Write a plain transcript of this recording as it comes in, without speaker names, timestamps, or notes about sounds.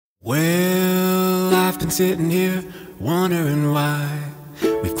Well, I've been sitting here wondering why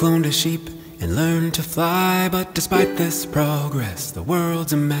we've cloned a sheep and learned to fly. But despite this progress, the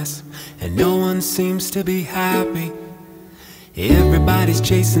world's a mess and no one seems to be happy. Everybody's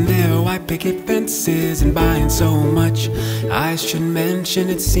chasing their white picket fences and buying so much. I should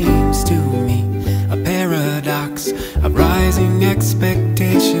mention, it seems to me, a paradox of rising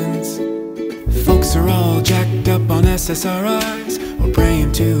expectations. Folks are all jacked up on SSRIs or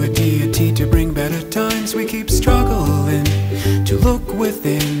praying to a deity to bring better times. We keep struggling to look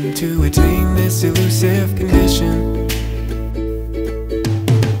within to attain this elusive condition.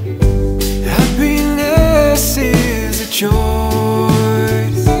 Happiness is a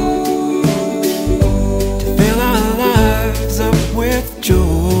choice to fill our lives up with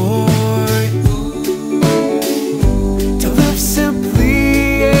joy, to live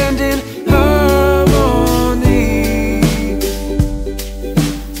simply and in harmony.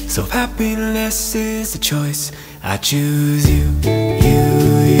 So if happiness is a choice, I choose you, you.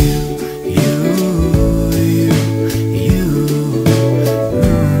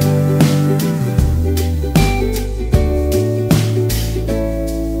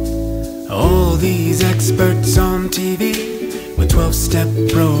 All these experts on TV with 12-step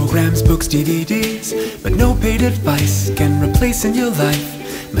programs, books, DVDs, but no paid advice can replace in your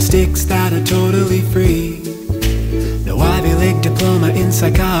life mistakes that are totally free. No Ivy League diploma in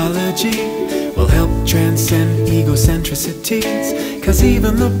psychology will help transcend egocentricities, 'cause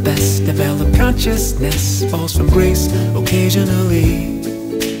even the best developed consciousness falls from grace occasionally.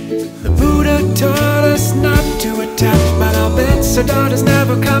 The Buddha taught us not to attach, but I'll bet Siddhartha's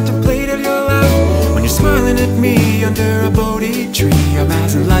never contemplated your life. When you're smiling at me under a Bodhi tree, I'm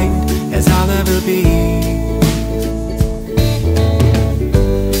as enlightened as I'll ever be.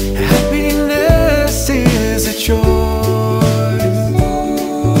 Happiness is a choice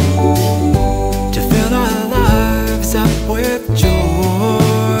to fill our lives up with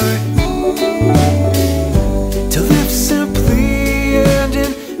joy, to live simply and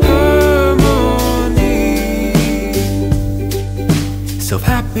in harmony. So if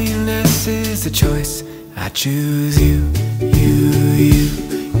happiness is a choice, I choose you, you.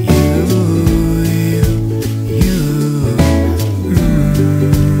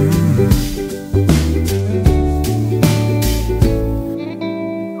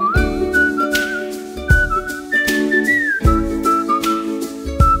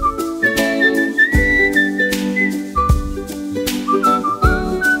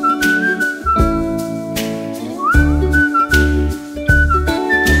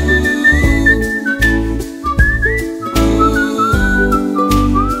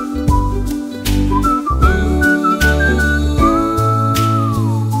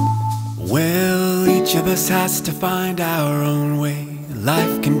 Each of us has to find our own way.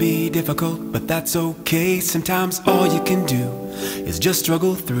 Life can be difficult, but that's okay. Sometimes all you can do is just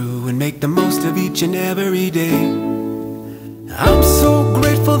struggle through and make the most of each and every day. I'm so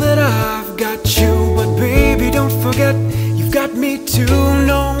grateful that I've got you, but baby, don't forget you've got me too.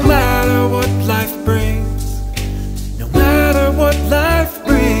 No matter what life brings, no matter what life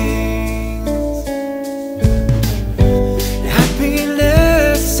brings,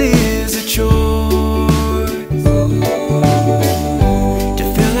 happiness is a choice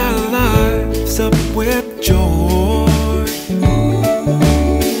up with joy,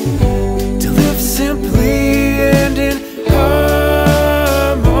 to live simply and in harmony.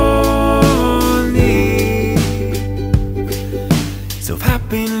 So if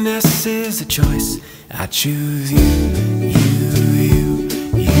happiness is a choice, I choose you, you.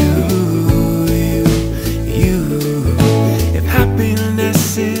 If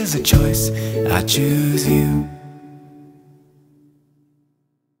happiness is a choice, I choose you.